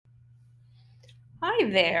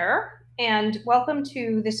Hi there, and welcome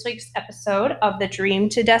to this week's episode of the Dream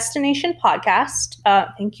to Destination podcast.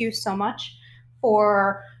 Thank you so much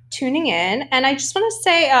for tuning in. And I just want to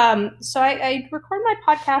say I record my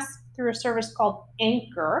podcast through a service called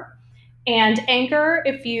Anchor. And Anchor,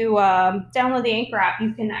 if you download the Anchor app,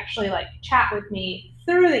 you can actually chat with me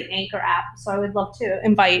through the Anchor app. So I would love to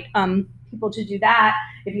invite people to do that.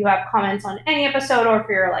 If you have comments on any episode, or if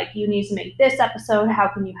you're like, you need to make this episode, how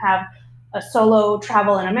can you have a solo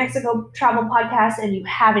travel in a Mexico travel podcast and you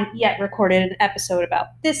haven't yet recorded an episode about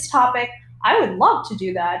this topic? I would love to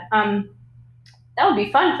do that. That would be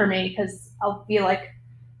fun for me because I'll be like,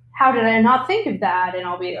 how did I not think of that? And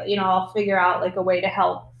I'll be, I'll figure out like a way to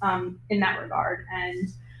help in that regard. And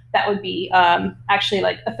that would be actually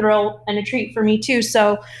like a thrill and a treat for me too.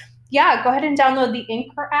 So yeah, go ahead and download the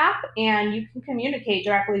Anchor app and you can communicate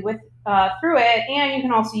directly with through it. And you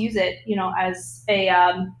can also use it, as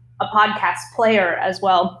a podcast player as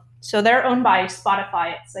well. So they're owned by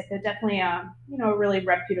Spotify. It's like definitely a really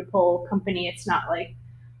reputable company. It's not like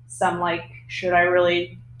some should I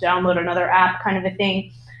really download another app kind of a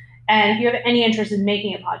thing. And if you have any interest in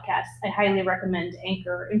making a podcast, I highly recommend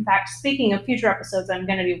Anchor. In fact, speaking of future episodes, I'm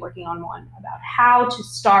going to be working on one about how to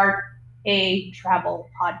start a travel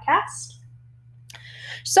podcast.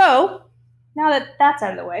 So now that that's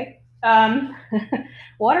out of the way,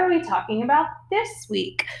 what are we talking about this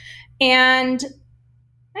week? And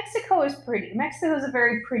Mexico is pretty. Mexico is a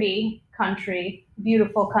very pretty country,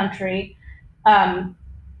 beautiful country.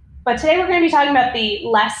 But today we're going to be talking about the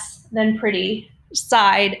less than pretty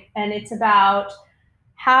side, and it's about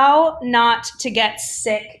how not to get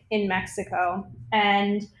sick in Mexico.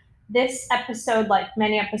 And this episode, like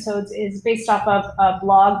many episodes, is based off of a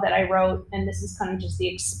blog that I wrote, and this is kind of just the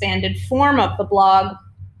expanded form of the blog.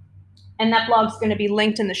 And that blog's going to be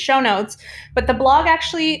linked in the show notes. But the blog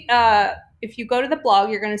actually, if you go to the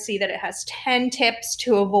blog, you're going to see that it has 10 tips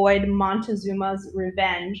to avoid Montezuma's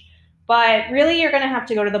revenge. But really, you're going to have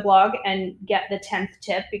to go to the blog and get the 10th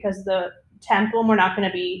tip, because the 10th one we're not going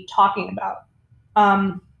to be talking about.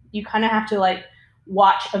 You kind of have to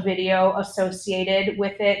watch a video associated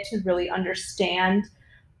with it to really understand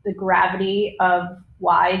the gravity of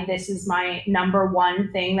why this is my number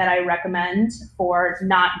one thing that I recommend for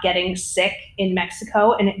not getting sick in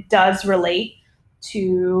Mexico. And it does relate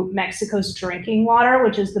to Mexico's drinking water,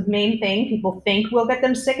 which is the main thing. People think will get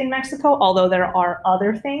them sick in Mexico, although there are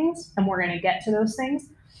other things, and we're going to get to those things.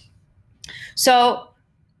 So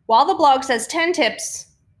while the blog says 10 tips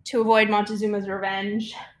to avoid Montezuma's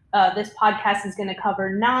revenge, this podcast is going to cover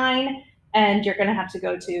 9, and you're going to have to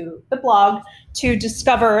go to the blog to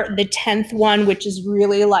discover the 10th one, which is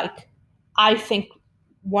really I think,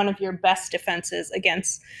 one of your best defenses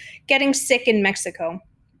against getting sick in Mexico.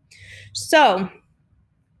 So,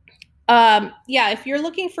 if you're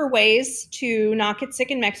looking for ways to not get sick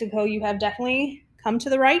in Mexico, you have definitely come to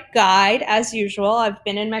the right guide, as usual. I've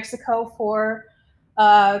been in Mexico for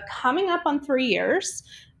coming up on 3 years.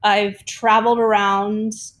 I've traveled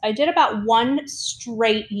around. I did about 1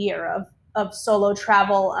 straight year of solo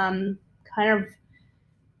travel, kind of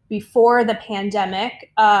before the pandemic.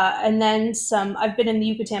 And then some, I've been in the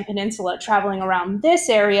Yucatan Peninsula traveling around this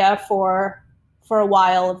area for a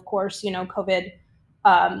while. Of course, COVID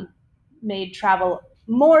made travel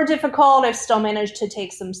more difficult. I've still managed to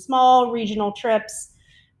take some small regional trips.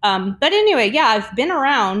 But anyway, yeah, I've been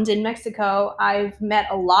around in Mexico. I've met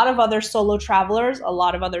a lot of other solo travelers, a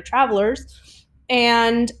lot of other travelers,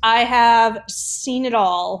 and I have seen it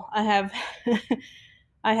all. I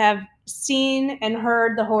have seen and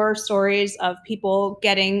heard the horror stories of people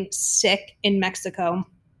getting sick in Mexico.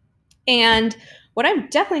 And what I've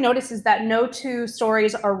definitely noticed is that no two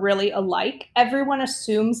stories are really alike. Everyone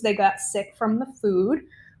assumes they got sick from the food,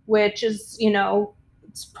 which is,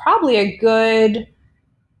 it's probably a good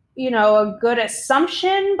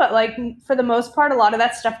assumption, but for the most part, a lot of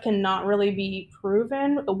that stuff cannot really be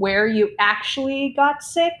proven where you actually got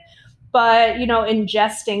sick. But,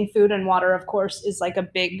 ingesting food and water, of course, is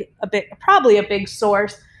probably a big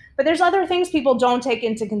source. But there's other things people don't take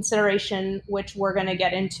into consideration, which we're going to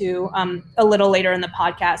get into a little later in the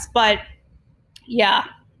podcast. But yeah,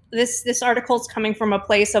 this article is coming from a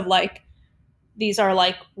place of these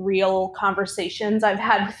are real conversations I've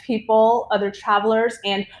had with people, other travelers,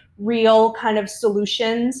 and real kind of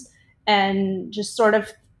solutions and just sort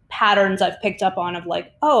of patterns I've picked up on of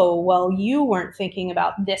oh, well, you weren't thinking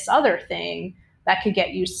about this other thing that could get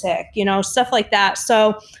you sick, stuff like that.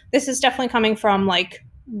 So this is definitely coming from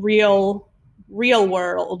real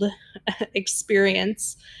world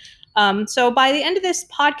experience. So by the end of this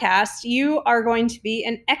podcast, you are going to be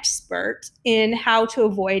an expert in how to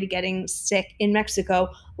avoid getting sick in Mexico,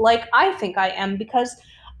 like I think I am, because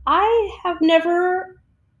I never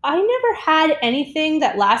had anything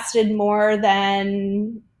that lasted more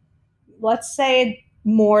than, let's say,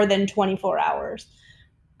 more than 24 hours.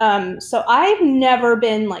 So I've never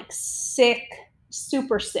been like sick,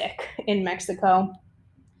 super sick in Mexico.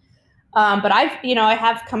 But I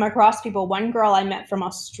have come across people. One girl I met from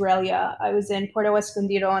Australia, I was in Puerto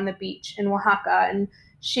Escondido on the beach in Oaxaca, and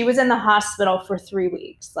she was in the hospital for 3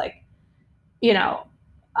 weeks. Like, you know,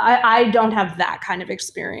 I don't have that kind of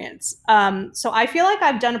experience. So I feel like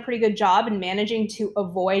I've done a pretty good job in managing to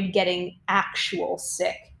avoid getting actual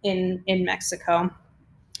sick in Mexico.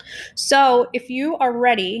 So if you are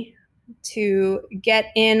ready to get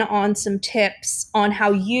in on some tips on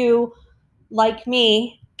how you, like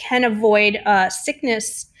me, can avoid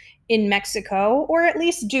sickness in Mexico, or at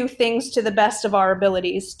least do things to the best of our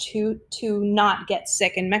abilities to not get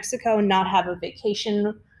sick in Mexico, not have a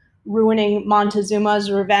vacation ruining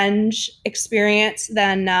Montezuma's revenge experience,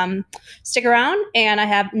 then stick around. And I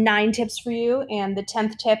have 9 tips for you. And the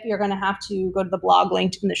 10th tip, you're going to have to go to the blog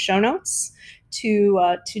linked in the show notes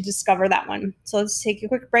to discover that one. So let's take a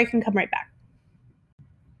quick break and come right back.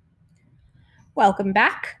 Welcome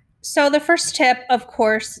back. So the first tip, of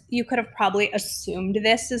course, you could have probably assumed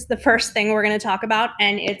this is the first thing we're going to talk about,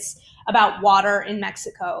 and it's about water in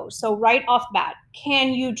Mexico. So right off the bat,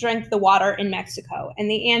 can you drink the water in Mexico?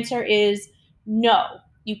 And the answer is no,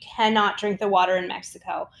 you cannot drink the water in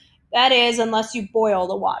Mexico. That is, unless you boil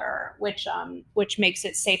the water, which makes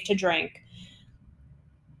it safe to drink.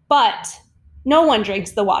 But no one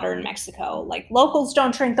drinks the water in Mexico. Like, locals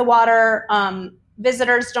don't drink the water.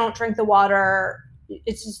 Visitors don't drink the water.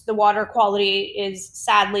 It's just the water quality is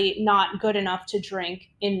sadly not good enough to drink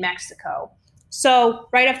in Mexico. So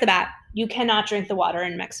right off the bat, you cannot drink the water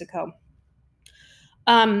in Mexico.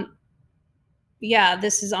 Yeah,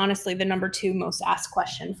 this is honestly the number 2 most asked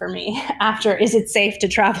question for me after, is it safe to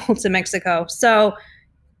travel to Mexico? So,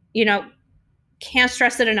 can't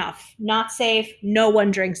stress it enough. Not safe. No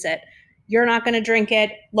one drinks it. You're not going to drink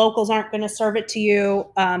it. Locals aren't going to serve it to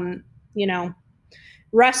you.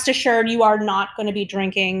 Rest assured, you are not going to be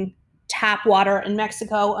drinking tap water in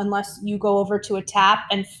Mexico unless you go over to a tap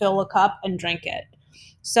and fill a cup and drink it.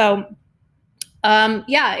 So,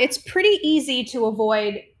 it's pretty easy to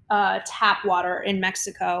avoid tap water in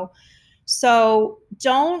Mexico. So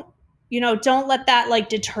don't let that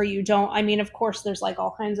deter you. Of course, there's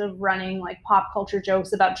all kinds of running pop culture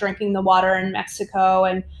jokes about drinking the water in Mexico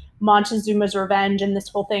and Montezuma's revenge and this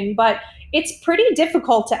whole thing, but it's pretty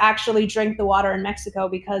difficult to actually drink the water in Mexico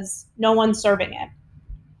because no one's serving it.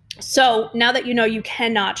 So now that you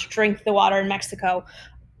cannot drink the water in Mexico,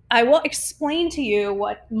 I will explain to you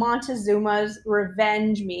what Montezuma's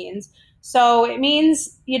revenge means. So it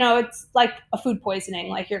means, it's like a food poisoning.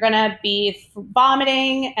 Like, you're going to be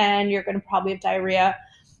vomiting and you're going to probably have diarrhea.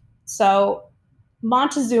 So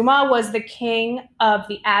Montezuma was the king of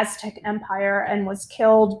the Aztec Empire and was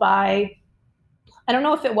killed by, I don't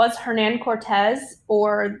know if it was Hernan Cortez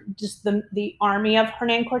or just the army of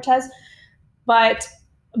Hernan Cortez, but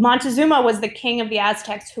Montezuma was the king of the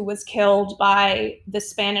Aztecs who was killed by the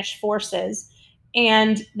Spanish forces.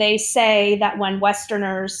 And they say that when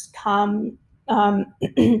Westerners come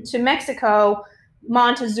to Mexico,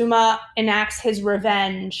 Montezuma enacts his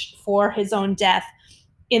revenge for his own death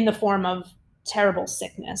in the form of terrible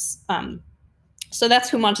sickness. So that's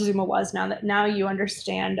who Montezuma was. Now you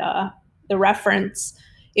understand the reference,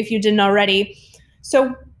 if you didn't already.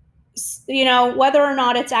 So, whether or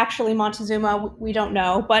not it's actually Montezuma, we don't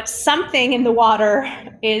know, but something in the water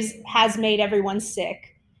has made everyone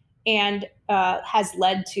sick and has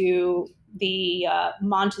led to the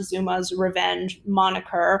Montezuma's revenge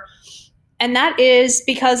moniker. And that is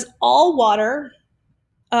because all water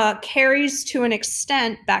carries, to an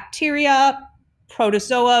extent, bacteria,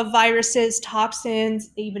 protozoa, viruses, toxins,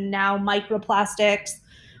 even now microplastics.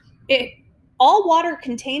 All water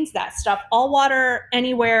contains that stuff. All water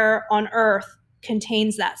anywhere on Earth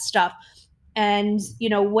contains that stuff. And,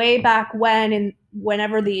 way back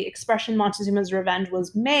whenever the expression Montezuma's revenge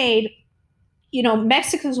was made,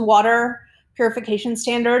 Mexico's water purification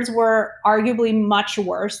standards were arguably much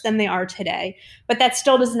worse than they are today. But that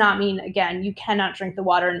still does not mean, again, you cannot drink the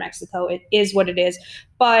water in Mexico. It is what it is.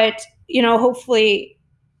 But, hopefully,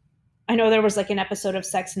 I know there was an episode of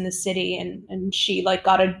Sex and the City and she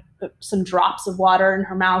got some drops of water in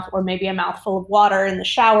her mouth, or maybe a mouthful of water in the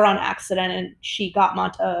shower on accident, and she got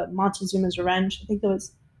Montezuma's revenge. I think it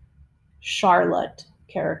was Charlotte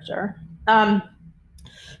character.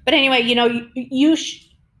 But anyway,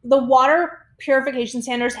 the water purification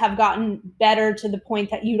standards have gotten better to the point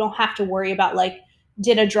that you don't have to worry about like,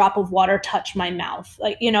 did a drop of water touch my mouth?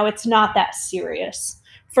 Like, it's not that serious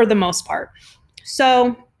for the most part.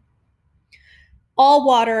 So all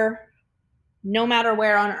water, no matter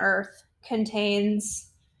where on earth, contains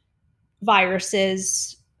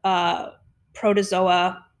viruses,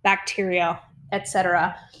 protozoa, bacteria,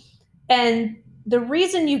 etc. And the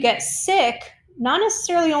reason you get sick, not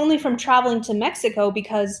necessarily only from traveling to Mexico,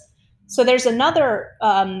 so there's another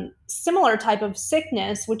similar type of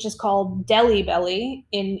sickness, which is called Delhi belly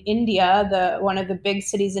in India, one of the big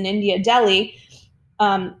cities in India, Delhi.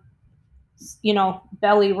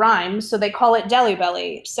 Belly rhymes, so they call it Delhi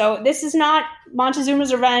belly. So this is not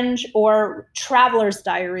Montezuma's Revenge or traveler's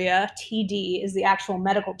diarrhea. TD is the actual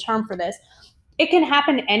medical term for this. It can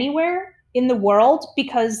happen anywhere in the world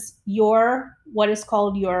because what is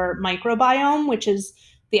called your microbiome, which is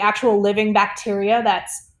the actual living bacteria that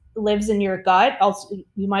lives in your gut. Also,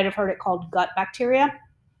 you might have heard it called gut bacteria.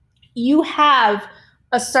 You have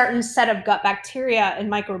a certain set of gut bacteria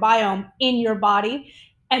and microbiome in your body,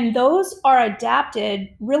 and those are adapted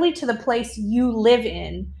really to the place you live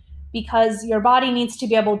in because your body needs to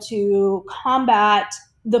be able to combat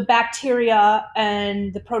the bacteria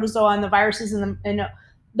and the protozoa and the viruses and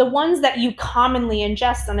the ones that you commonly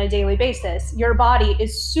ingest on a daily basis. Your body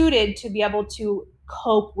is suited to be able to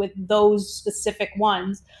cope with those specific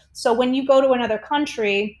ones. So when you go to another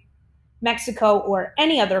country, Mexico or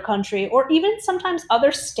any other country, or even sometimes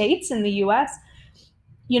other states in the US,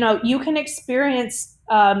 you can experience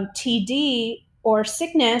TD or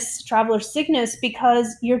sickness, traveler sickness,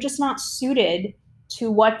 because you're just not suited to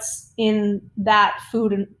what's in that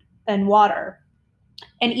food and water.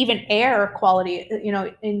 And even air quality,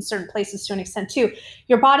 in certain places to an extent too.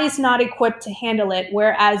 Your body's not equipped to handle it,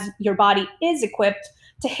 whereas your body is equipped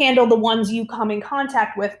to handle the ones you come in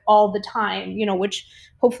contact with all the time, which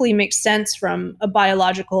hopefully makes sense from a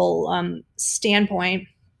biological standpoint.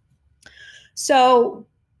 So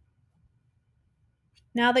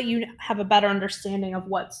now that you have a better understanding of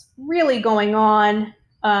what's really going on,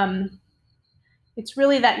 it's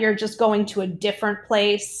really that you're just going to a different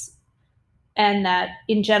place, and that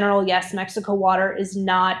in general, yes, Mexico water is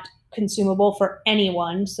not consumable for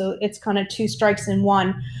anyone. So it's kind of two strikes in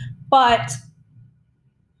one. But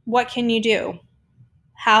what can you do?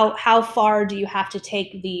 How far do you have to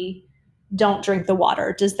take the don't drink the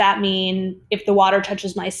water? Does that mean if the water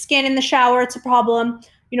touches my skin in the shower, it's a problem?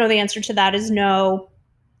 The answer to that is no.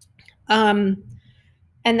 And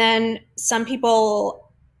then some people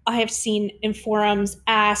I have seen in forums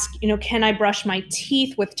ask, can I brush my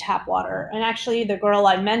teeth with tap water? And actually, the girl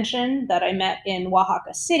I mentioned that I met in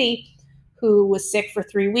Oaxaca City, who was sick for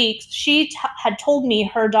 3 weeks, she had told me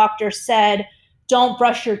her doctor said, don't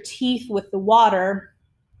brush your teeth with the water.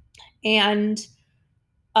 And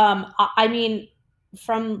I mean,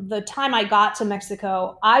 from the time I got to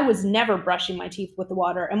Mexico, I was never brushing my teeth with the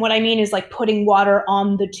water. And what I mean is like putting water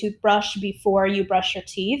on the toothbrush before you brush your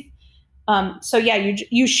teeth. So yeah,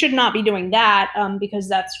 you should not be doing that because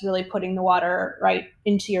that's really putting the water right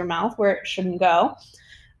into your mouth where it shouldn't go.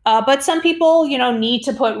 But some people, need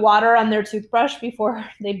to put water on their toothbrush before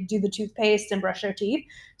they do the toothpaste and brush their teeth.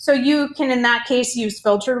 So you can, in that case, use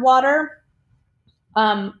filtered water.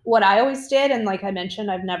 What I always did, and like I mentioned,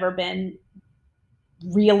 I've never been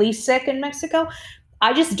really sick in Mexico.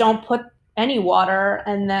 I just don't put any water,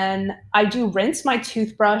 and then I do rinse my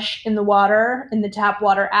toothbrush in the tap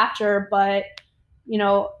water after. But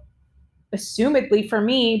assumedly for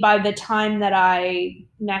me, by the time that I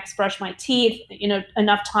next brush my teeth,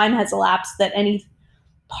 enough time has elapsed that any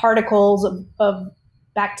particles of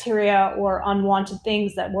bacteria or unwanted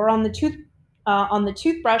things that were on the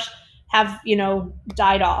toothbrush have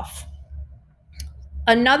died off.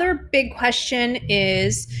 Another big question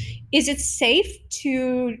is it safe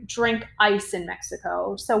to drink ice in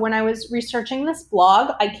Mexico? So when I was researching this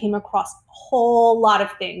blog, I came across a whole lot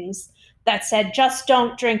of things that said, just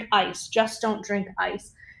don't drink ice, just don't drink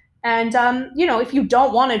ice. And, if you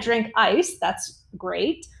don't want to drink ice, that's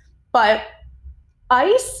great. But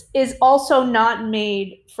ice is also not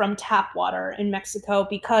made from tap water in Mexico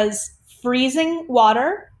because freezing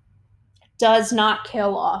water does not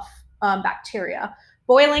kill off bacteria.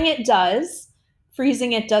 Boiling it does,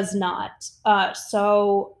 freezing it does not.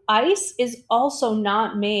 So ice is also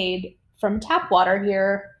not made from tap water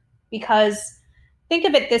here because think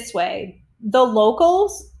of it this way. The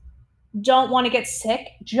locals don't want to get sick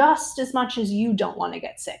just as much as you don't want to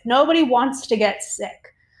get sick. Nobody wants to get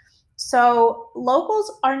sick. So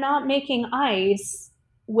locals are not making ice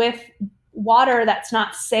with water that's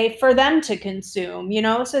not safe for them to consume,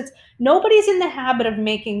 So nobody's in the habit of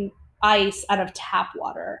making ice out of tap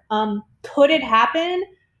water. Could it happen?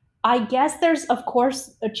 I guess there's, of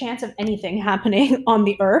course, a chance of anything happening on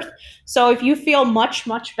the earth. So if you feel much,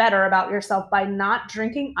 much better about yourself by not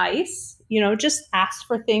drinking ice, just ask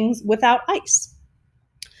for things without ice.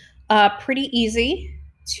 Pretty easy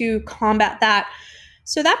to combat that.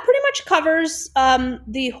 So that pretty much covers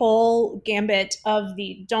the whole gambit of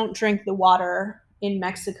the don't drink the water in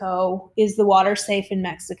Mexico. Is the water safe in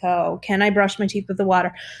Mexico? Can I brush my teeth with the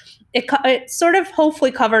water? It sort of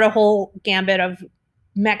hopefully covered a whole gambit of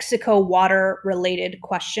Mexico water related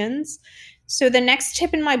questions. So the next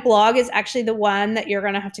tip in my blog is actually the one that you're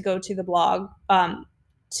going to have to go to the blog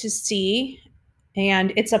to see.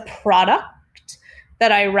 And it's a product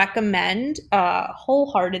that I recommend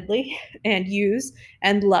wholeheartedly and use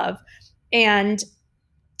and love. And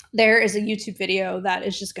there is a YouTube video that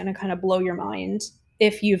is just going to kind of blow your mind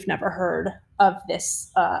if you've never heard of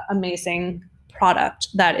this amazing product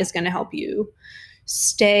that is going to help you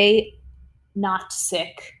stay not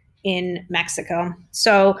sick in Mexico.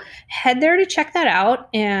 So head there to check that out,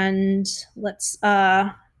 and let's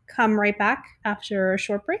come right back after a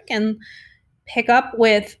short break and pick up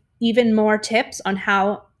with even more tips on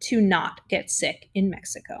how to not get sick in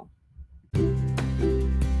Mexico.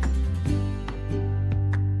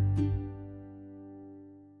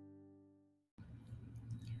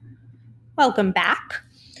 Welcome back.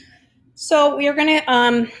 So we are going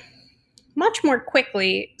to much more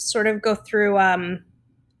quickly sort of go through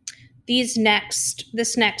this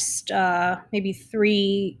next maybe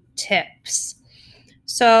 3 tips.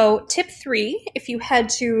 So tip 3, if you head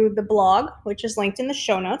to the blog, which is linked in the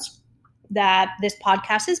show notes that this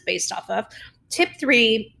podcast is based off of, tip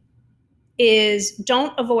 3 is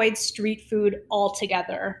don't avoid street food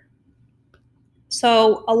altogether.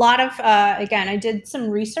 So a lot of, again, I did some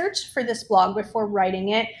research for this blog before writing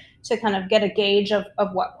it to kind of get a gauge of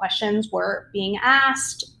what questions were being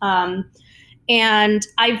asked. And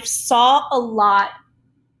I saw a lot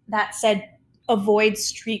that said avoid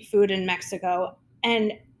street food in Mexico.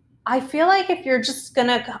 And I feel like if you're just going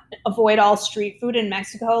to avoid all street food in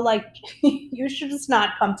Mexico, like you should just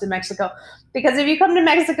not come to Mexico. Because if you come to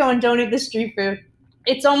Mexico and don't eat the street food,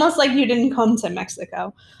 it's almost like you didn't come to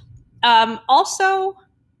Mexico. Also,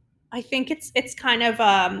 I think it's kind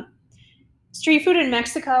of street food in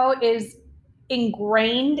Mexico is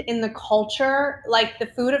ingrained in the culture. Like the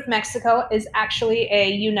food of Mexico is actually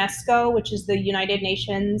a UNESCO, which is the United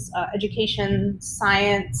Nations Education,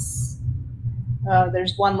 Science,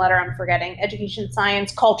 there's one letter I'm forgetting, Education,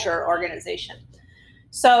 Science, Culture Organization.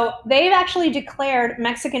 So they've actually declared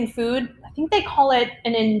Mexican food, I think they call it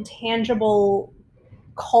an intangible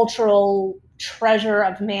cultural treasure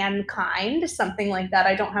of mankind, something like that.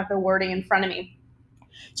 I don't have the wording in front of me.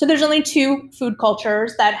 So there's only 2 food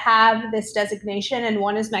cultures that have this designation, and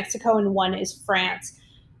one is Mexico and one is France.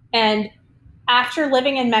 And after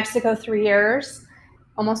living in Mexico 3 years,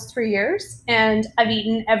 almost 3 years, and I've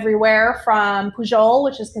eaten everywhere from Pujol,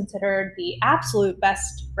 which is considered the absolute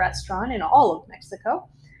best restaurant in all of Mexico.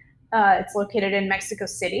 It's located in Mexico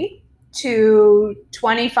City, to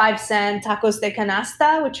 25-cent tacos de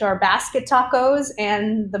canasta, which are basket tacos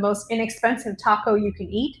and the most inexpensive taco you can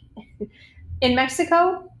eat in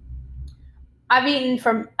Mexico. I've eaten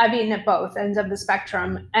at both ends of the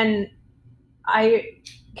spectrum, and I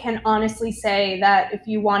can honestly say that if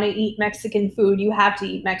you want to eat Mexican food, you have to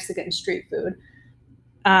eat Mexican street food.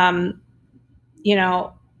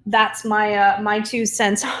 That's my 2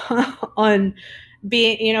 cents on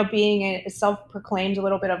being a self-proclaimed a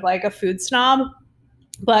little bit of like a food snob.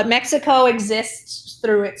 But Mexico exists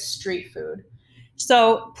through its street food.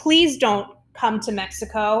 So please don't come to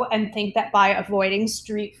Mexico and think that by avoiding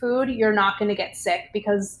street food, you're not going to get sick,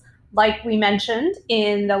 because like we mentioned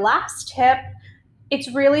in the last tip,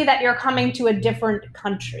 it's really that you're coming to a different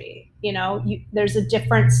country. There's a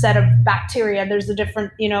different set of bacteria. There's a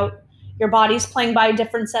different, your body's playing by a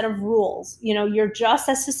different set of rules. You're just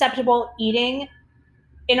as susceptible eating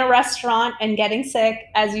in a restaurant and getting sick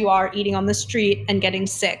as you are eating on the street and getting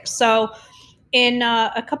sick. So in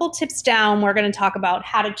a couple tips down, we're going to talk about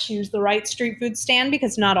how to choose the right street food stand,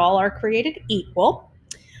 because not all are created equal.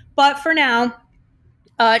 But for now,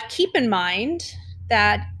 keep in mind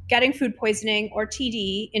that getting food poisoning or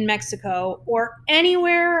TD in Mexico or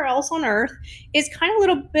anywhere else on earth is kind of a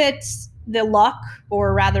little bit the luck,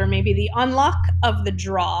 or rather maybe the unluck of the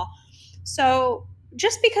draw. So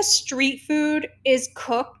just because street food is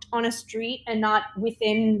cooked on a street and not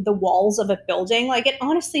within the walls of a building, like it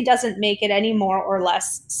honestly doesn't make it any more or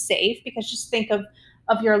less safe, because just think of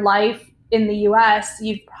your life in the US,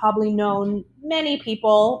 you've probably known many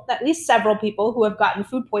people, at least several people, who have gotten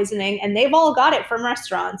food poisoning, and they've all got it from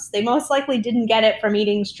restaurants. They most likely didn't get it from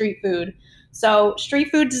eating street food. So, street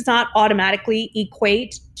food does not automatically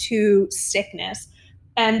equate to sickness.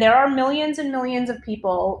 And there are millions and millions of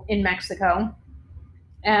people in Mexico,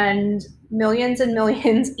 and millions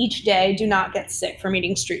each day do not get sick from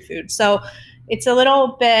eating street food. So, it's a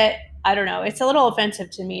little bit, I don't know, it's a little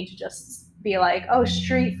offensive to me to just be like, oh,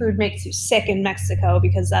 street food makes you sick in Mexico,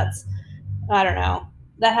 because that's, I don't know,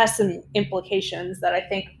 that has some implications that I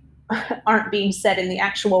think aren't being said in the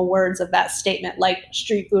actual words of that statement. Like,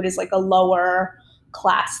 street food is like a lower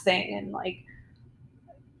class thing. And like,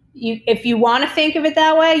 if you want to think of it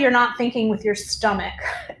that way, you're not thinking with your stomach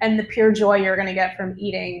and the pure joy you're going to get from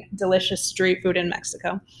eating delicious street food in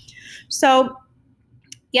Mexico. So,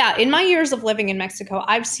 yeah, in my years of living in Mexico,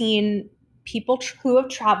 I've seen people who have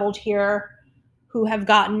traveled here who have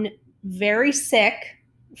gotten very sick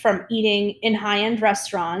from eating in high-end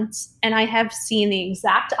restaurants. And I have seen the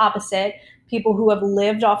exact opposite. People who have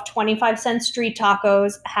lived off 25-cent street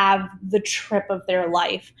tacos have the trip of their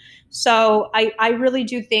life. So I really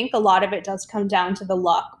do think a lot of it does come down to the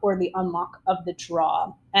luck or the unluck of the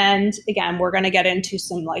draw. And again, we're going to get into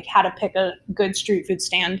some like how to pick a good street food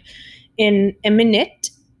stand in a minute.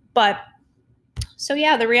 But so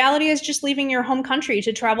yeah, the reality is just leaving your home country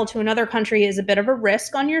to travel to another country is a bit of a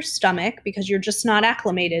risk on your stomach, because you're just not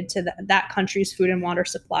acclimated to that country's food and water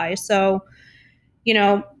supply. So, you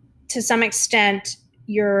know, to some extent,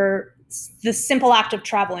 the simple act of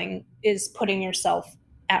traveling is putting yourself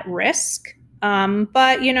at risk.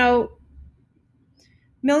 But, you know,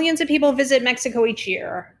 millions of people visit Mexico each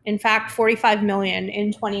year. In fact, 45 million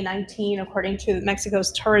in 2019, according to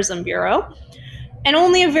Mexico's Tourism Bureau. And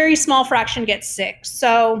only a very small fraction gets sick.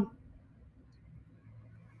 So,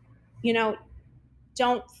 you know,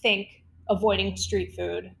 don't think avoiding street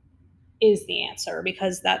food is the answer,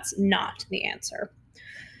 because that's not the answer.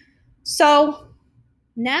 So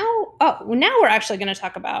now we're actually going to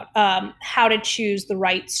talk about how to choose the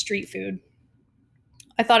right street food.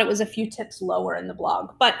 I thought it was a few tips lower in the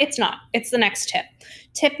blog, but it's not. It's the next tip.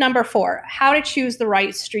 Tip number 4, how to choose the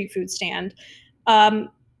right street food stand.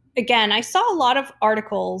 Again, I saw a lot of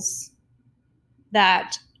articles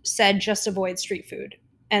that said just avoid street food.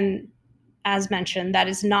 And as mentioned, that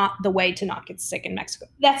is not the way to not get sick in Mexico.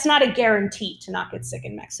 That's not a guarantee to not get sick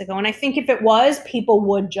in Mexico. And I think if it was, people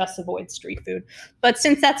would just avoid street food. But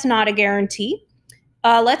since that's not a guarantee,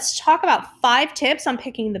 let's talk about 5 tips on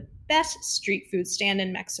picking the best street food stand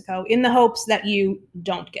in Mexico in the hopes that you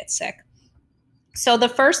don't get sick. So the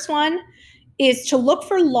first one is to look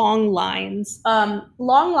for long lines.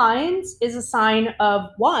 Long lines is a sign of,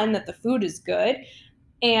 1, that the food is good,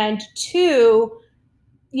 and 2,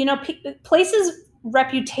 you know, places'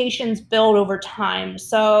 reputations build over time.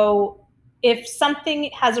 So if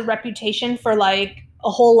something has a reputation for like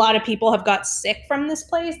a whole lot of people have got sick from this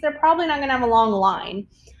place, they're probably not going to have a long line.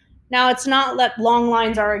 Now, it's not that long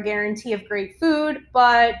lines are a guarantee of great food,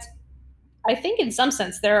 but I think in some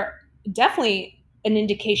sense they're definitely an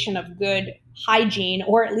indication of good hygiene,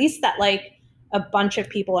 or at least that like a bunch of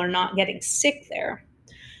people are not getting sick there.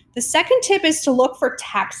 The second tip is to look for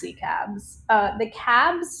taxi cabs. The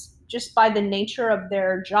cabs, just by the nature of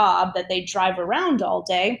their job that they drive around all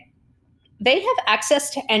day, they have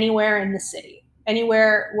access to anywhere in the city.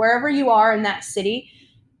 Anywhere, wherever you are in that city,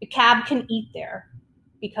 a cab can eat there,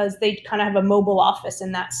 because they kind of have a mobile office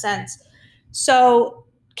in that sense. So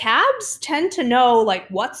cabs tend to know like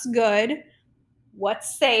what's good,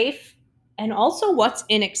 what's safe, and also what's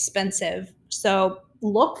inexpensive. So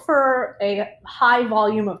look for a high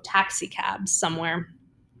volume of taxi cabs somewhere.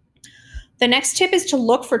 The next tip is to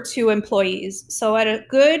look for 2 employees. So at a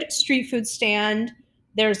good street food stand,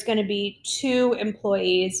 there's going to be 2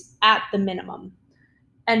 employees at the minimum.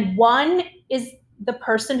 And 1 is the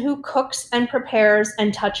person who cooks and prepares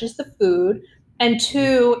and touches the food, and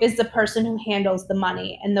 2 is the person who handles the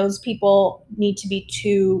money. And those people need to be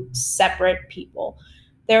 2 separate people.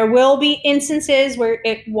 There will be instances where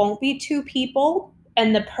it won't be 2 people,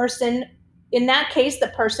 and the person, in that case, the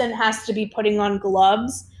person has to be putting on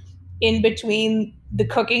gloves in between the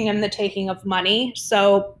cooking and the taking of money.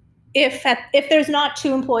 So if there's not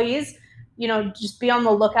 2 employees, you know, just be on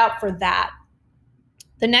the lookout for that.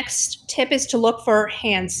 The next tip is to look for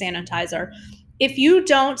hand sanitizer. If you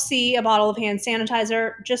don't see a bottle of hand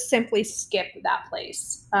sanitizer, just simply skip that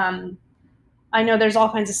place. I know there's all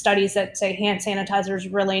kinds of studies that say hand sanitizer is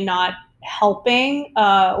really not helping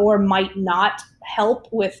or might not help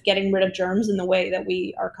with getting rid of germs in the way that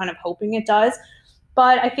we are kind of hoping it does.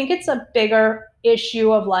 But I think it's a bigger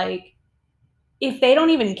issue of like if they don't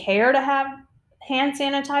even care to have hand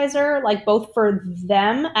sanitizer, like both for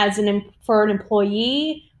them as for an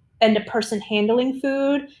employee and a person handling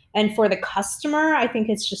food and for the customer, I think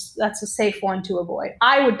that's a safe one to avoid.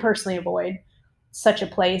 I would personally avoid such a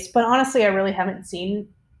place, but honestly, I really haven't seen.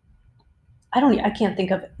 I can't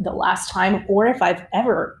think of the last time or if I've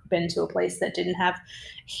ever been to a place that didn't have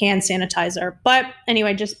hand sanitizer. But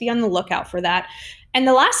anyway, just be on the lookout for that. And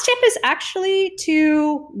the last tip is actually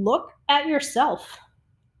to look at yourself.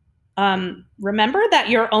 Remember that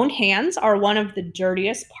your own hands are one of the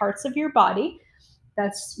dirtiest parts of your body.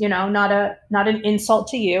 That's, not an insult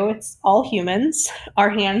to you. It's all humans. Our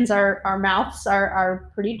hands, our mouths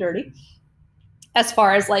are pretty dirty as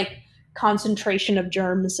far as like concentration of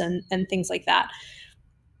germs and things like that.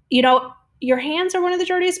 Your hands are one of the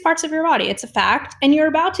dirtiest parts of your body. It's a fact. And you're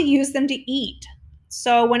about to use them to eat.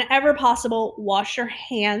 So whenever possible, wash your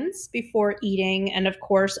hands before eating. And of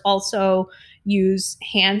course, also use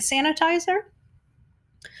hand sanitizer.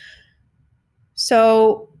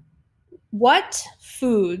 So what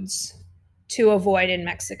foods to avoid in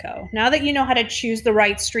Mexico? Now that you know how to choose the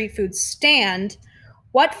right street food stand,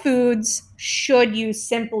 what foods should you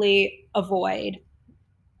simply avoid?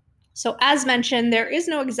 So as mentioned, there is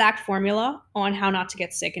no exact formula on how not to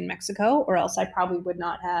get sick in Mexico, or else I probably would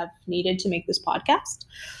not have needed to make this podcast.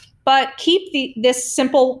 But keep this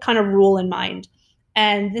simple kind of rule in mind.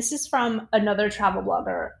 And this is from another travel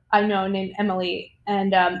blogger I know named Emily.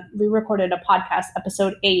 And we recorded a podcast,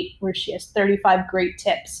 episode 8, where she has 35 great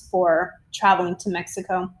tips for traveling to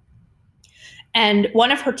Mexico. And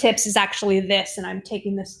one of her tips is actually this, and I'm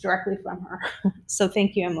taking this directly from her. So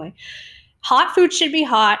thank you, Emily. Hot food should be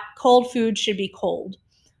hot, cold food should be cold.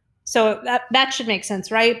 So that should make sense,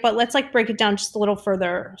 right? But let's break it down just a little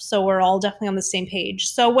further so we're all definitely on the same page.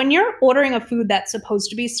 So when you're ordering a food that's supposed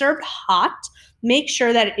to be served hot, make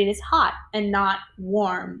sure that it is hot and not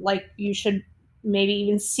warm. Like you should maybe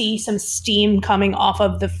even see some steam coming off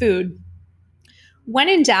of the food. When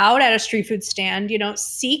in doubt at a street food stand,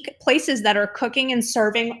 seek places that are cooking and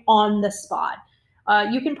serving on the spot.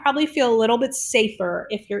 You can probably feel a little bit safer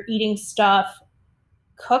if you're eating stuff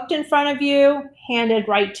cooked in front of you, handed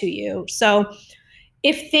right to you. So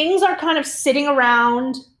if things are kind of sitting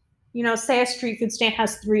around, say a street food stand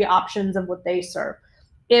has 3 options of what they serve.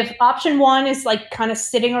 If option 1 is kind of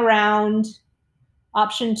sitting around,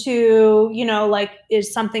 option 2,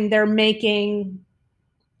 is something they're making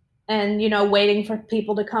and, waiting for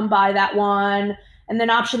people to come by that one. And then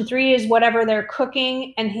option 3 is whatever they're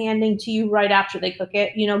cooking and handing to you right after they cook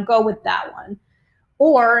it, go with that one.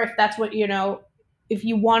 Or if that's what, if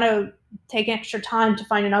you want to take extra time to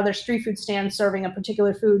find another street food stand serving a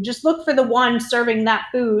particular food, just look for the one serving that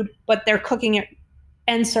food, but they're cooking it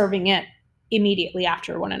and serving it immediately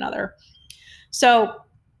after one another. So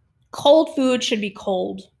cold food should be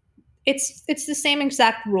cold. It's the same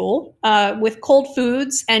exact rule with cold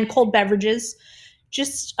foods and cold beverages.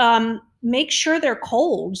 Just make sure they're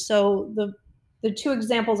cold. So the 2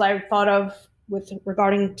 examples I thought of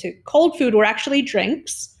regarding to cold food were actually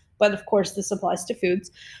drinks, but of course this applies to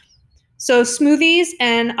foods. So smoothies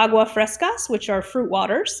and agua frescas, which are fruit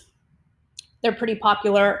waters, they're pretty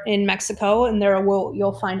popular in Mexico, and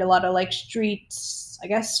you'll find a lot of street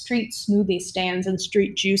smoothie stands and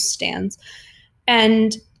street juice stands.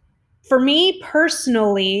 And for me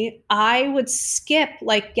personally, I would skip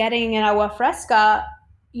getting an agua fresca,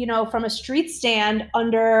 from a street stand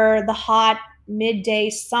under the hot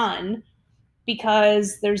midday sun,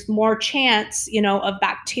 because there's more chance, of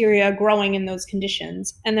bacteria growing in those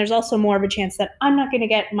conditions. And there's also more of a chance that I'm not going to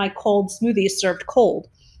get my cold smoothies served cold.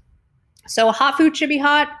 So hot food should be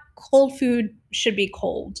hot, cold food should be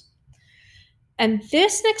cold. And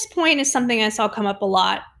this next point is something I saw come up a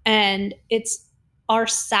lot, and it's, are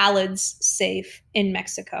salads safe in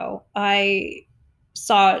Mexico? I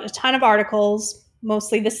saw a ton of articles,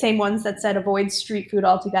 mostly the same ones that said avoid street food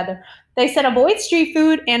altogether. They said avoid street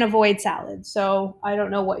food and avoid salad. So I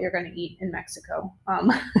don't know what you're going to eat in Mexico,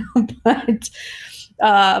 but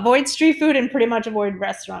avoid street food and pretty much avoid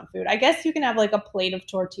restaurant food. I guess you can have a plate of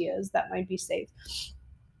tortillas. That might be safe.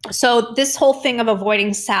 So this whole thing of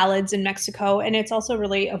avoiding salads in Mexico, and it's also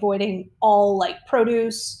really avoiding all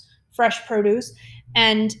produce, fresh produce.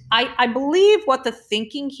 And I believe what the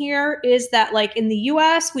thinking here is that in the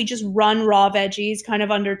US, we just run raw veggies kind of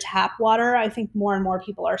under tap water. I think more and more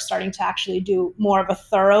people are starting to actually do more of a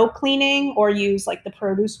thorough cleaning or use the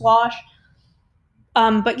produce wash.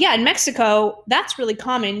 But yeah, in Mexico, that's really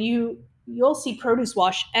common. You'll see produce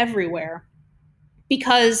wash everywhere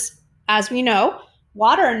because, as we know,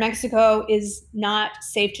 water in Mexico is not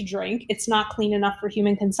safe to drink. It's not clean enough for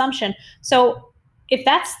human consumption. So if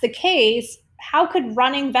that's the case, how could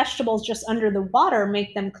running vegetables just under the water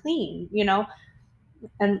make them clean, you know?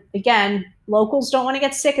 And again, locals don't want to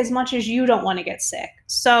get sick as much as you don't want to get sick.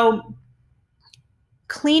 So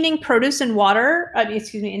cleaning produce and water,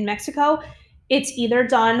 in Mexico, it's either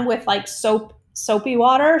done with like soapy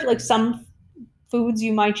water, like some foods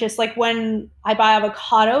you might just like when I buy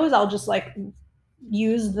avocados, I'll just like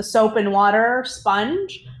use the soap and water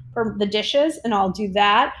sponge for the dishes and I'll do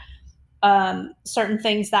that. Certain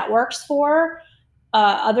things that works for.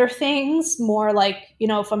 Other things, more like,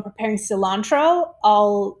 if I'm preparing cilantro,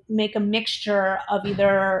 I'll make a mixture of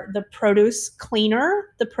either the produce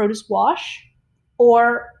cleaner, the produce wash,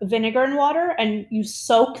 or vinegar and water, and you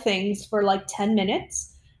soak things for like 10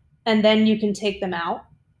 minutes, and then you can take them out.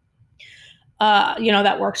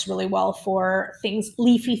 That works really well for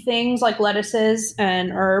leafy things like lettuces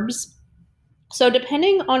and herbs. So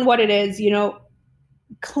depending on what it is,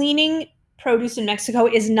 cleaning produce in Mexico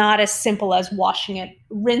is not as simple as washing it,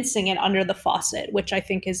 rinsing it under the faucet, which I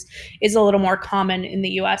think is a little more common in the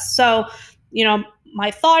US. So,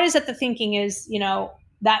 my thought is that the thinking is,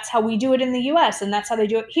 that's how we do it in the US and that's how they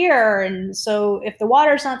do it here. And so if the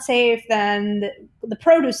water's not safe, then the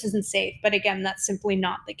produce isn't safe. But again, that's simply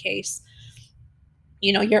not the case.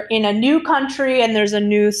 You're in a new country and there's a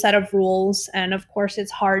new set of rules. And of course,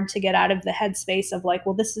 it's hard to get out of the headspace of like,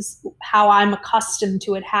 well, this is how I'm accustomed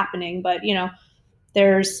to it happening. But,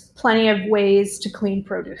 there's plenty of ways to clean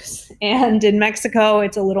produce. And in Mexico,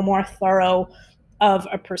 it's a little more thorough of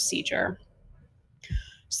a procedure.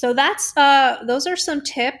 So those are some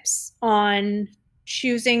tips on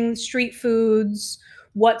choosing street foods,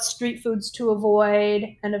 what street foods to avoid,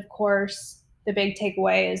 and of course, the big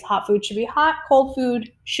takeaway is hot food should be hot, cold food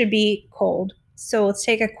should be cold. So let's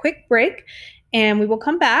take a quick break and we will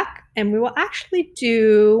come back and we will actually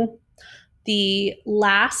do the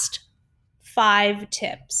last 5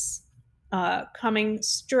 tips coming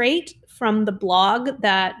straight from the blog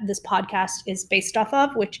that this podcast is based off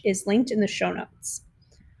of, which is linked in the show notes.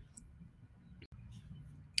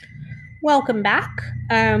 Welcome back.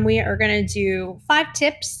 We are going to do 5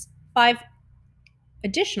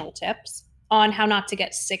 additional tips on how not to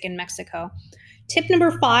get sick in Mexico. Tip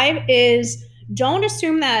number 5 is don't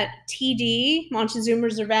assume that TD,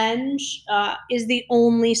 Montezuma's Revenge, is the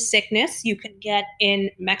only sickness you can get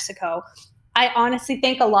in Mexico. I honestly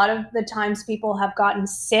think a lot of the times people have gotten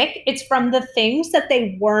sick, it's from the things that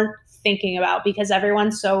they weren't thinking about because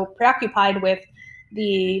everyone's so preoccupied with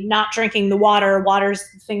the not drinking the water. Water's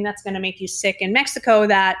the thing that's going to make you sick in Mexico,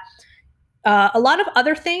 that a lot of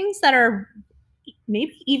other things that are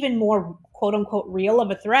maybe even more quote unquote real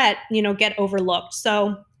of a threat, get overlooked.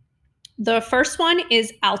 So the first one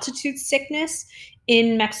is altitude sickness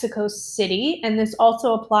in Mexico City. And this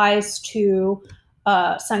also applies to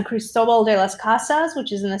San Cristobal de las Casas,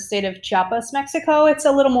 which is in the state of Chiapas, Mexico. It's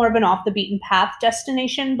a little more of an off the beaten path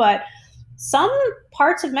destination, but some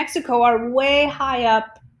parts of Mexico are way high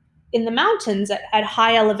up in the mountains at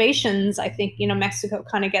high elevations. I think, Mexico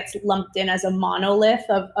kind of gets lumped in as a monolith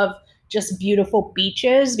of just beautiful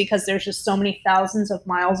beaches because there's just so many thousands of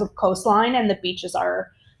miles of coastline and the beaches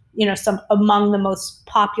are, some among the most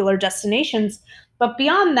popular destinations. But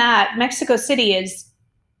beyond that, Mexico City is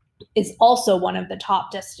also one of the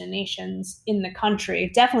top destinations in the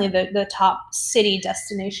country, definitely the top city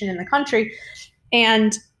destination in the country.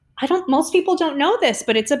 And most people don't know this,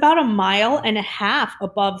 but it's about 1.5 miles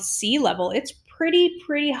above sea level. It's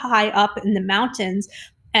pretty high up in the mountains.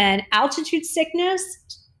 And altitude sickness,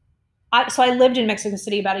 so I lived in Mexico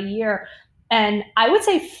City about a year, and I would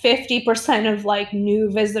say 50% of like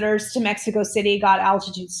new visitors to Mexico City got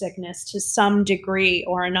altitude sickness to some degree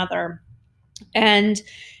or another. And,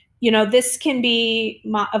 this can be,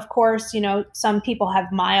 of course, some people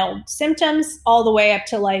have mild symptoms all the way up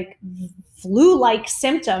to like flu-like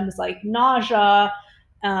symptoms like nausea,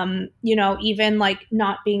 even like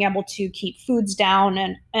not being able to keep foods down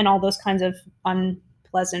and all those kinds of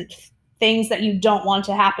unpleasant things that you don't want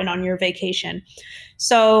to happen on your vacation.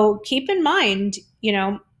 So keep in mind,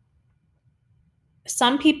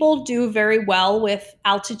 some people do very well with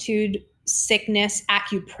altitude sickness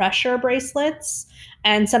acupressure bracelets,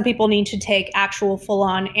 and some people need to take actual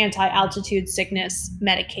full-on anti-altitude sickness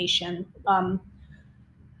medication.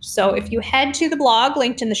 So if you head to the blog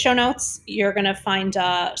linked in the show notes, you're going to find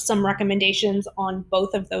some recommendations on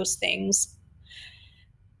both of those things.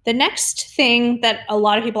 The next thing that a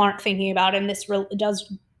lot of people aren't thinking about, and this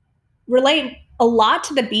does relate a lot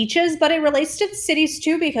to the beaches, but it relates to the cities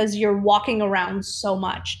too, because you're walking around so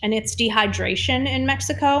much, and it's dehydration in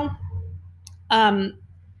Mexico.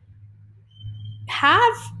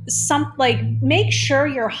 Make sure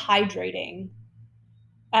you're hydrating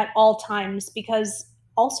at all times, because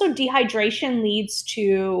also dehydration leads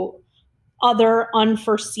to other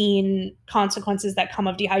unforeseen consequences that come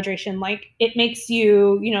of dehydration. Like it makes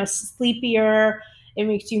you, sleepier, it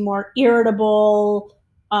makes you more irritable,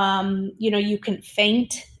 you can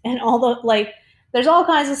faint, and all the like there's all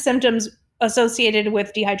kinds of symptoms associated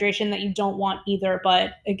with dehydration that you don't want either.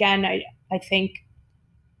 But again, I think,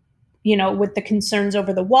 with the concerns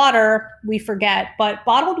over the water, we forget. But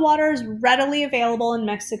bottled water is readily available in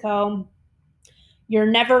Mexico. You're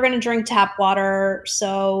never going to drink tap water.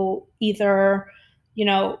 So either,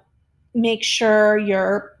 make sure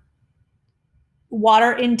your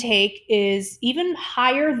water intake is even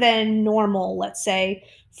higher than normal, let's say,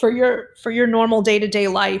 for your normal day-to-day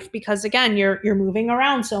life, because again, you're moving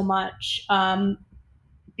around so much.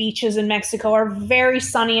 Beaches in Mexico are very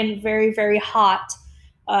sunny and very, very hot.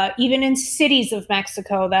 Even in cities of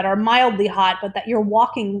Mexico that are mildly hot, but that you're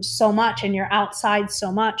walking so much and you're outside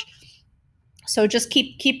so much. So just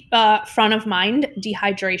keep front of mind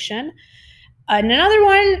dehydration. And another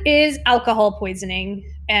one is alcohol poisoning.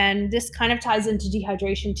 And this kind of ties into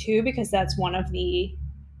dehydration too, because that's one of the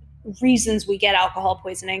reasons we get alcohol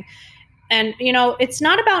poisoning. And, it's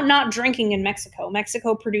not about not drinking in Mexico.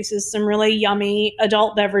 Mexico produces some really yummy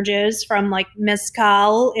adult beverages, from like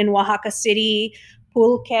mezcal in Oaxaca City,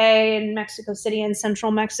 pulque in Mexico City and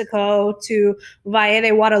central Mexico, to Valle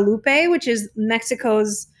de Guadalupe, which is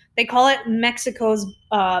they call it Mexico's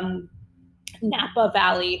Napa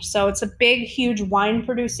Valley. So it's a big, huge wine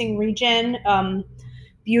producing region.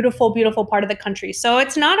 Beautiful, beautiful part of the country. So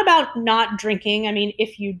it's not about not drinking. I mean,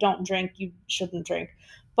 if you don't drink, you shouldn't drink.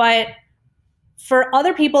 But for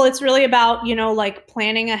other people, it's really about, like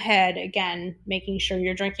planning ahead, again, making sure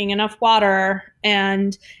you're drinking enough water.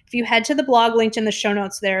 And if you head to the blog linked in the show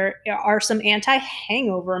notes, there are some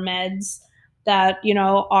anti-hangover meds that,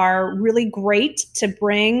 are really great to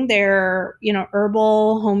bring. Their,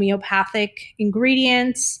 herbal homeopathic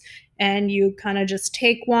ingredients, and you kind of just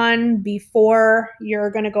take one before you're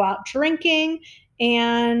going to go out drinking,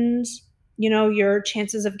 and, your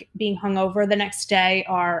chances of being hungover the next day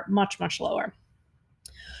are much, much lower.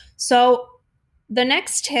 So the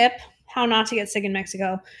next tip, how not to get sick in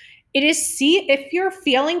Mexico, it is if you're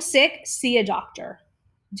feeling sick, see a doctor.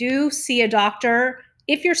 Do see a doctor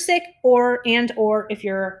if you're sick or if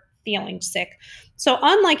you're feeling sick. So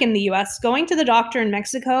unlike in the US, going to the doctor in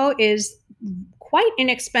Mexico is quite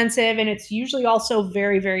inexpensive, and it's usually also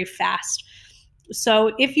very, very fast.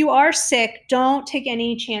 So if you are sick, don't take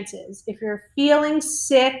any chances. If you're feeling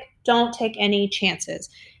sick, don't take any chances.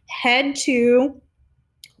 Head to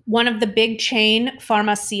one of the big chain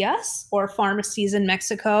farmacias or pharmacies in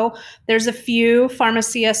Mexico. There's a few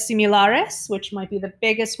farmacias similares, which might be the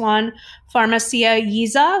biggest one. Farmacia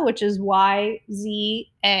Yiza, which is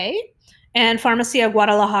YZA, and Farmacia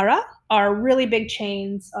Guadalajara are really big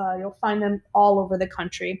chains. You'll find them all over the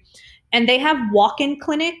country. And they have walk-in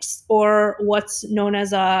clinics, or what's known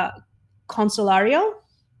as a consulario.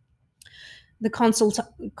 The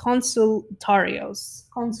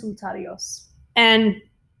consultarios. And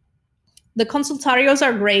the consultarios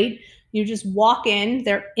are great. You just walk in,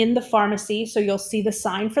 they're in the pharmacy, so you'll see the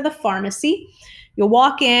sign for the pharmacy. You'll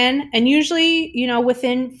walk in, and usually,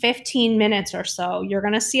 within 15 minutes or so, you're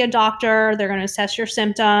going to see a doctor. They're going to assess your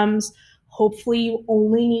symptoms. Hopefully you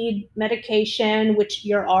only need medication, which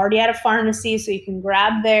you're already at a pharmacy, so you can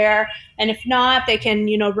grab there. And if not, they can,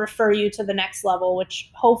 refer you to the next level, which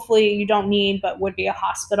hopefully you don't need, but would be a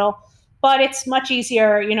hospital. But it's much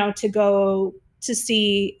easier, to go to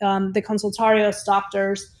see the consultarios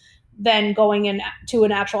doctors than going in to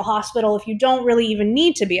an actual hospital if you don't really even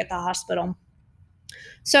need to be at the hospital.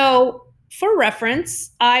 So for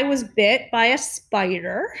reference, I was bit by a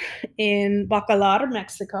spider in Bacalar,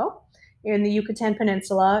 Mexico, in the Yucatan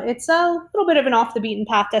Peninsula. It's a little bit of an off the beaten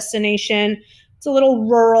path destination. It's a little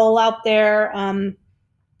rural out there.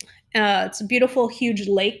 It's a beautiful, huge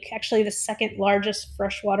lake, actually the second largest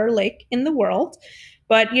freshwater lake in the world.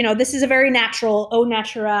 But, this is a very natural, au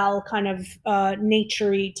naturel kind of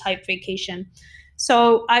nature-y type vacation.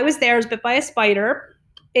 So I was there, I was bit by a spider,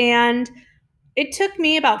 and it took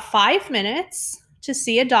me about 5 minutes to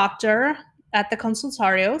see a doctor at the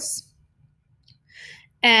consultarios.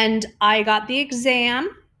 And I got the exam.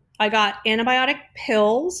 I got antibiotic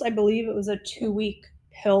pills. I believe it was a 2-week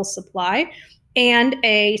pill supply, and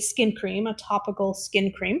a skin cream, a topical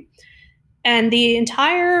skin cream. And the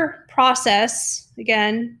entire process,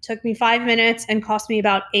 again, took me 5 minutes and cost me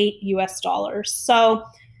about $8. So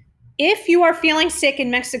if you are feeling sick in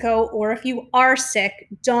Mexico, or if you are sick,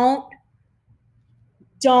 don't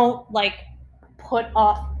like put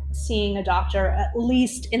off seeing a doctor, at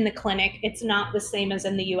least in the clinic. It's not the same as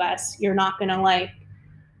in the US. You're not going to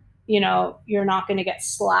you're not going to get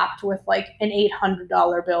slapped with like an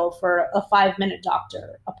 $800 bill for a 5-minute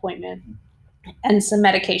doctor appointment and some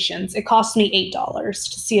medications. It cost me $8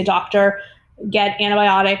 to see a doctor, get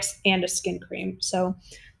antibiotics and a skin cream. So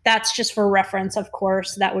that's just for reference. Of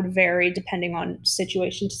course, that would vary depending on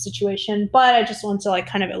situation to situation, but I just want to like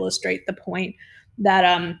kind of illustrate the point that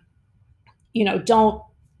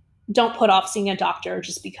don't put off seeing a doctor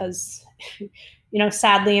just because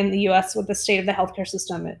sadly in the US with the state of the healthcare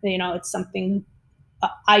system, it's something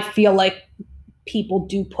I feel like people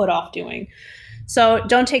do put off doing. So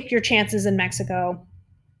don't take your chances in Mexico.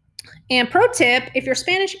 And pro tip, if your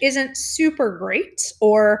Spanish isn't super great,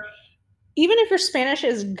 or even if your Spanish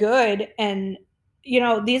is good, and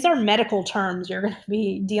these are medical terms you're going to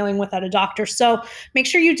be dealing with at a doctor. So make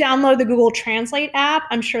sure you download the Google Translate app.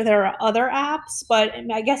 I'm sure there are other apps, but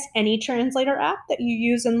I guess any translator app that you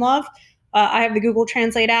use and love. I have the Google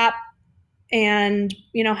Translate app, and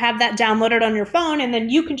have that downloaded on your phone, and then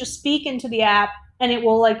you can just speak into the app and it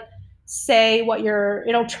will like say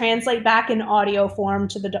it'll translate back in audio form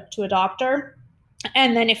to a doctor.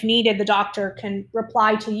 And then if needed, the doctor can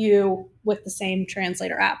reply to you with the same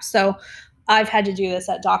translator app. So I've had to do this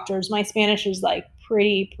at doctors. My Spanish is like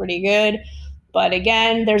pretty good. But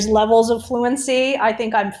again, there's levels of fluency. I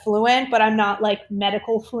think I'm fluent, but I'm not like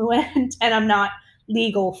medical fluent and I'm not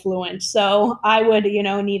legal fluent. So I would,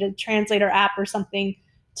 need a translator app or something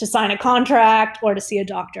to sign a contract or to see a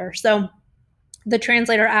doctor. So the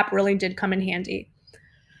translator app really did come in handy.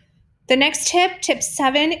 The next tip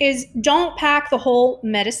 7, is don't pack the whole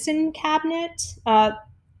medicine cabinet.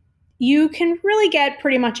 You can really get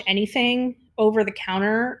pretty much anything over the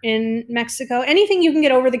counter in Mexico. Anything you can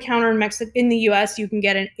get over the counter in the US, you can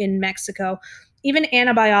get it in Mexico. Even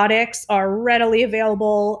antibiotics are readily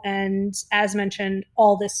available. And as mentioned,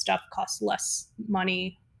 all this stuff costs less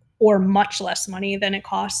money, or much less money than it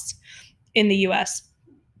costs in the US.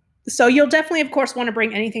 So you'll definitely, of course, want to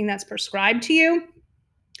bring anything that's prescribed to you.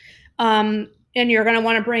 And you're going to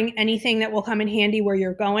want to bring anything that will come in handy where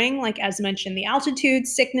you're going. Like as mentioned, the altitude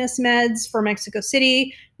sickness meds for Mexico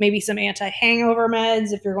City, maybe some anti-hangover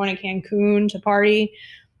meds if you're going to Cancun to party.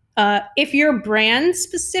 If you're brand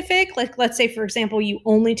specific, like let's say, for example, you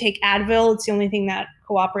only take Advil, it's the only thing that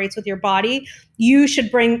cooperates with your body, you should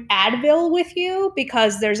bring Advil with you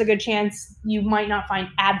because there's a good chance you might not find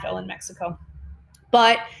Advil in Mexico.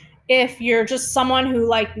 But if you're just someone who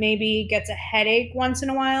like maybe gets a headache once in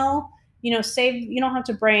a while, you don't have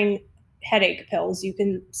to bring headache pills. You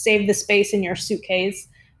can save the space in your suitcase,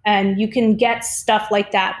 and you can get stuff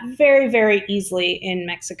like that very, very easily in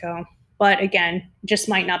Mexico. But again, just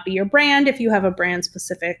might not be your brand if you have a brand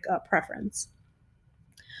specific preference.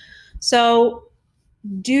 So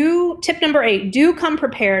tip number 8, do come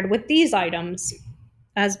prepared with these items.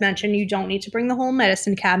 As mentioned, you don't need to bring the whole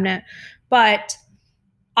medicine cabinet, but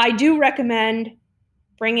I do recommend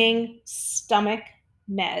bringing stomach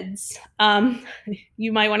meds.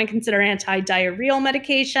 You might want to consider anti-diarrheal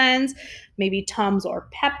medications, maybe Tums or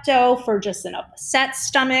Pepto for just an upset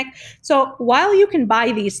stomach. So while you can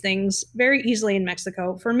buy these things very easily in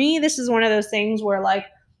Mexico, for me, this is one of those things where like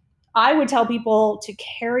I would tell people to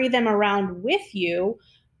carry them around with you,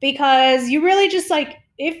 because you really just like,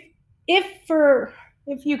 if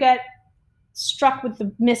you get struck with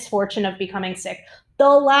the misfortune of becoming sick, the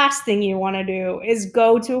last thing you want to do is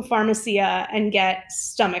go to a pharmacia and get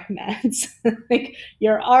stomach meds. Like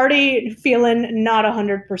you're already feeling not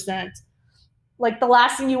 100%. Like the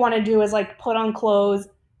last thing you want to do is like put on clothes,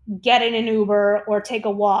 get in an Uber or take a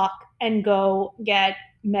walk and go get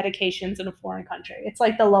medications in a foreign country. It's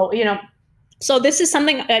like so this is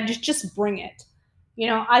something that just bring it.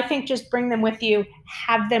 I think just bring them with you,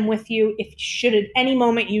 have them with you. If should at any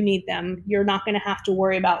moment you need them, you're not going to have to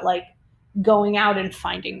worry about like going out and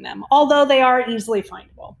finding them, although they are easily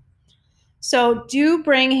findable. So do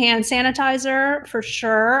bring hand sanitizer for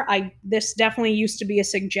sure. This definitely used to be a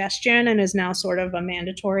suggestion and is now sort of a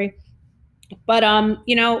mandatory. But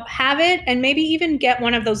have it, and maybe even get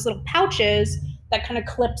one of those little pouches that kind of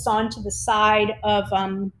clips onto the side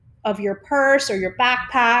of your purse or your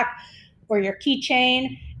backpack or your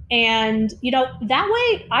keychain. And, that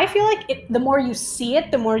way I feel like the more you see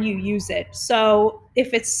it, the more you use it. So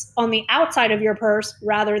if it's on the outside of your purse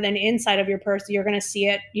rather than inside of your purse, you're going to see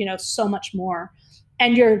it, so much more,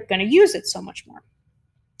 and you're going to use it so much more.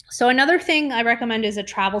 So another thing I recommend is a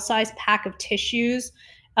travel size pack of tissues.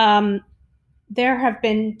 There have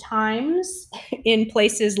been times in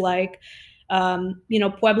places like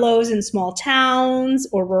pueblos in small towns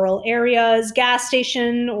or rural areas, gas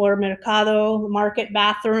station or mercado, market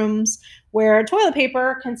bathrooms, where toilet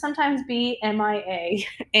paper can sometimes be MIA.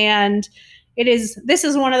 And this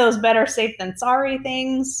is one of those better safe than sorry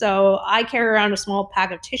things. So I carry around a small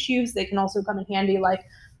pack of tissues. They can also come in handy, like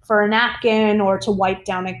for a napkin or to wipe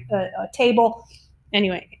down a table.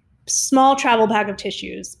 Anyway, small travel pack of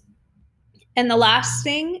tissues. And the last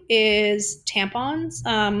thing is tampons.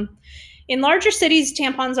 In larger cities,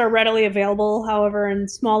 tampons are readily available. However, in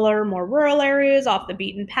smaller, more rural areas, off the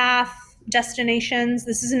beaten path destinations,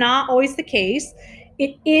 this is not always the case.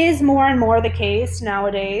 It is more and more the case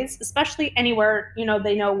nowadays, especially anywhere,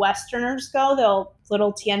 they know Westerners go.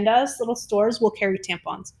 Little tiendas, little stores will carry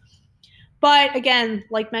tampons. But again,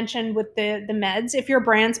 like mentioned with the meds, if you're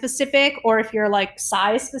brand specific or if you're like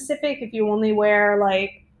size specific, if you only wear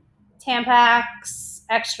like Tampax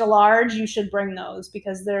extra large, you should bring those,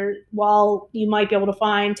 because while you might be able to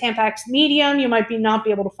find Tampax medium, you might not be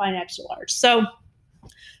able to find extra large. So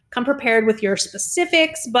come prepared with your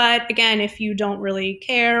specifics. But again, if you don't really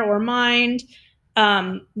care or mind,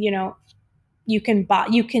 you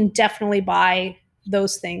can definitely buy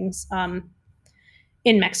those things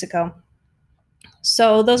in Mexico.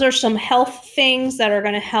 So those are some health things that are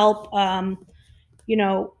going to help,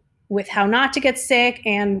 with how not to get sick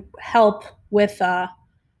and help with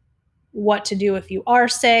what to do if you are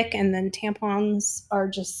sick. And then tampons are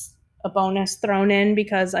just a bonus thrown in,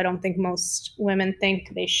 because I don't think most women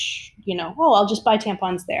think they I'll just buy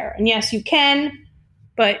tampons there. And yes, you can,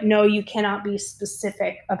 but no, you cannot be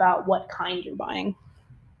specific about what kind you're buying.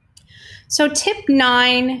 So tip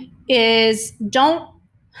 9,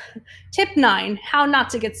 how not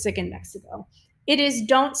to get sick in Mexico. It is,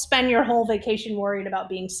 don't spend your whole vacation worried about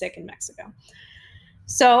being sick in Mexico.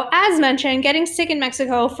 So as mentioned, getting sick in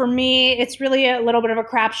Mexico, for me, it's really a little bit of a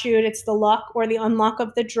crapshoot. It's the luck or the unluck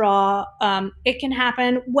of the draw. It can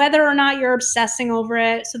happen whether or not you're obsessing over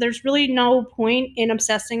it. So there's really no point in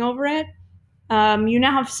obsessing over it. You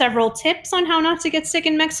now have several tips on how not to get sick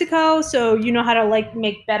in Mexico, so you know how to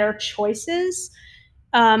make better choices.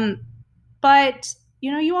 But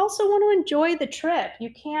you also want to enjoy the trip.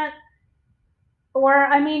 You can't,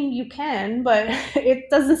 you can, but it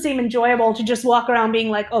doesn't seem enjoyable to just walk around being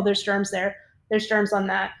like, oh, there's germs there. There's germs on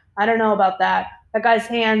that. I don't know about that. That guy's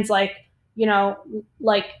hands, this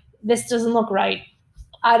doesn't look right.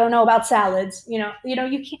 I don't know about salads. You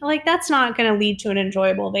can't, that's not going to lead to an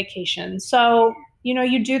enjoyable vacation. So,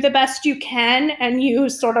 you do the best you can, and you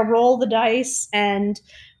sort of roll the dice and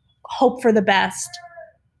hope for the best.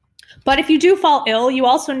 But if you do fall ill, you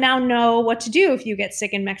also now know what to do if you get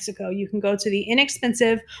sick in Mexico. You can go to the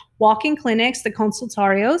inexpensive walk-in clinics, the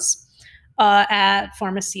consultorios, at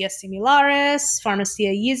Farmacia Similares,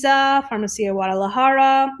 Farmacia Yiza, Farmacia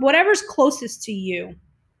Guadalajara, whatever's closest to you.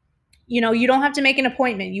 You don't have to make an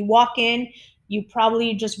appointment. You walk in, you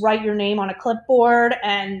probably just write your name on a clipboard,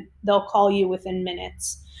 and they'll call you within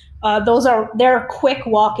minutes. They're quick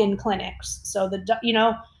walk-in clinics. So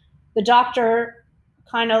the doctor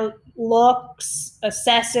kind of looks,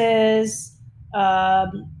 assesses,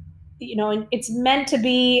 and it's meant to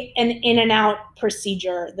be an in and out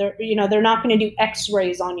procedure. They're not going to do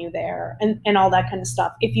x-rays on you there and all that kind of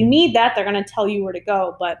stuff. If you need that, they're going to tell you where to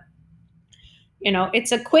go. But,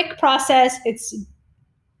 it's a quick process. It's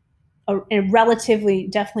definitely relative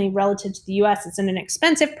to the US, it's an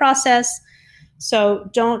inexpensive process. So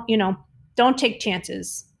don't take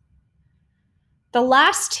chances. The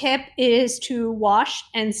last tip is to wash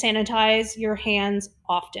and sanitize your hands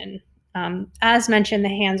often. As mentioned, the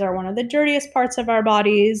hands are one of the dirtiest parts of our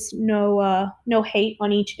bodies. No hate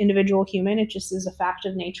on each individual human. It just is a fact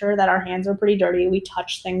of nature that our hands are pretty dirty. We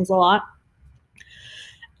touch things a lot.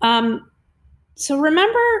 So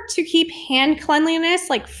remember to keep hand cleanliness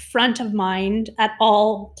front of mind at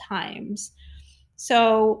all times.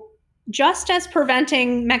 So just as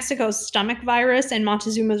preventing Mexico's stomach virus and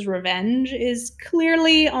Montezuma's revenge is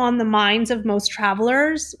clearly on the minds of most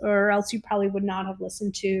travelers, or else you probably would not have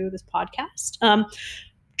listened to this podcast,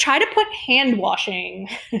 try to put hand washing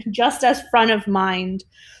just as front of mind.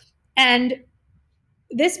 And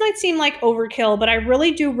this might seem like overkill, but I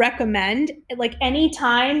really do recommend,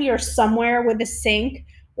 anytime you're somewhere with a sink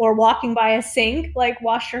or walking by a sink,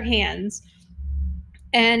 wash your hands.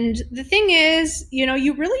 And the thing is,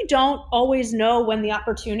 you really don't always know when the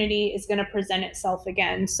opportunity is going to present itself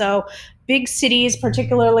again. So big cities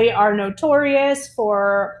particularly are notorious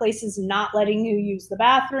for places not letting you use the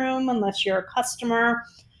bathroom unless you're a customer.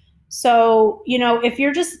 So, if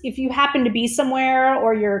you happen to be somewhere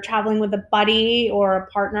or you're traveling with a buddy or a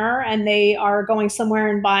partner and they are going somewhere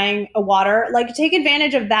and buying a water, like take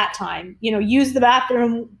advantage of that time, use the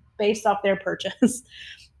bathroom based off their purchase.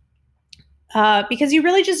 Because you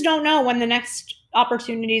really just don't know when the next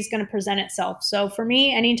opportunity is going to present itself. So for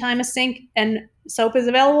me, anytime a sink and soap is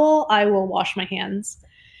available, I will wash my hands.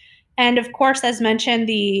 And of course, as mentioned,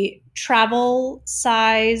 the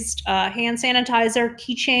travel-sized hand sanitizer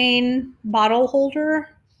keychain bottle holder.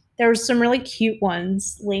 There's some really cute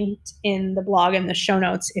ones linked in the blog and the show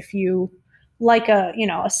notes if you like a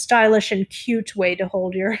stylish and cute way to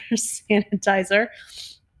hold your sanitizer.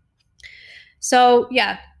 So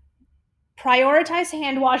yeah, prioritize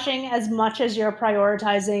hand washing as much as you're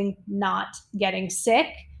prioritizing not getting sick,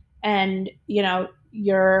 and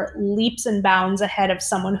you're leaps and bounds ahead of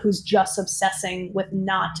someone who's just obsessing with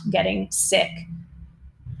not getting sick.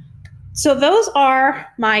 So those are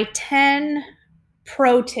my 10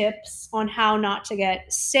 pro tips on how not to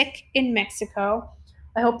get sick in Mexico.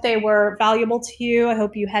 I hope they were valuable to you. I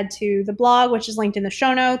hope you head to the blog, which is linked in the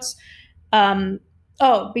show notes.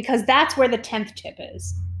 Because that's where the 10th tip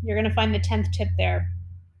is. You're going to find the 10th tip there.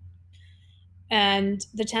 And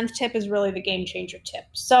the 10th tip is really the game changer tip.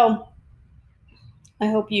 So I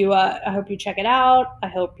hope you check it out. I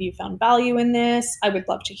hope you found value in this. I would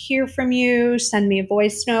love to hear from you. Send me a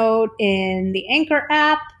voice note in the Anchor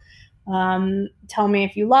app. Tell me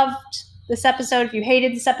if you loved this episode, if you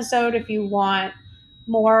hated this episode, if you want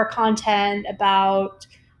more content about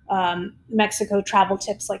Mexico travel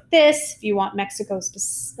tips like this, if you want Mexico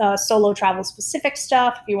solo travel specific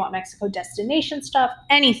stuff, if you want Mexico destination stuff,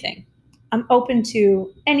 anything. I'm open to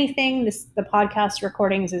anything. The podcast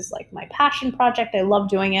recordings is like my passion project. I love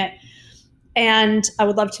doing it. And I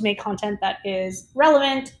would love to make content that is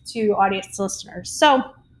relevant to audience listeners. So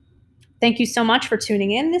thank you so much for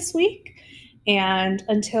tuning in this week. And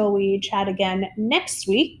until we chat again next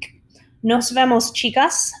week, nos vemos,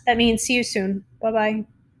 chicas. That means see you soon. Bye-bye.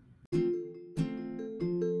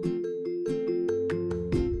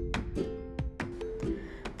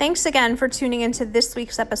 Thanks again for tuning into this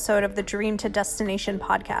week's episode of the Dream to Destination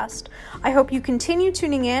podcast. I hope you continue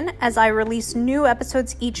tuning in as I release new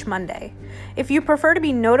episodes each Monday. If you prefer to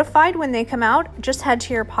be notified when they come out, just head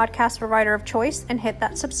to your podcast provider of choice and hit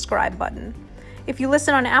that subscribe button. If you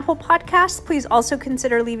listen on Apple Podcasts, please also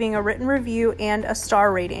consider leaving a written review and a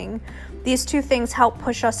star rating. These two things help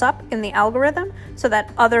push us up in the algorithm so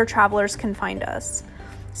that other travelers can find us.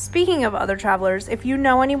 Speaking of other travelers, if you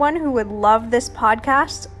know anyone who would love this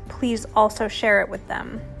podcast, please also share it with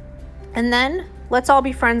them. And then let's all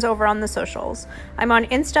be friends over on the socials. I'm on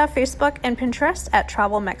Insta, Facebook, and Pinterest at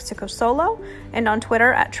Travel Mexico Solo, and on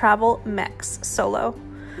Twitter at Travel Mex Solo.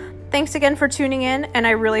 Thanks again for tuning in, and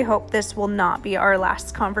I really hope this will not be our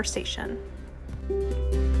last conversation.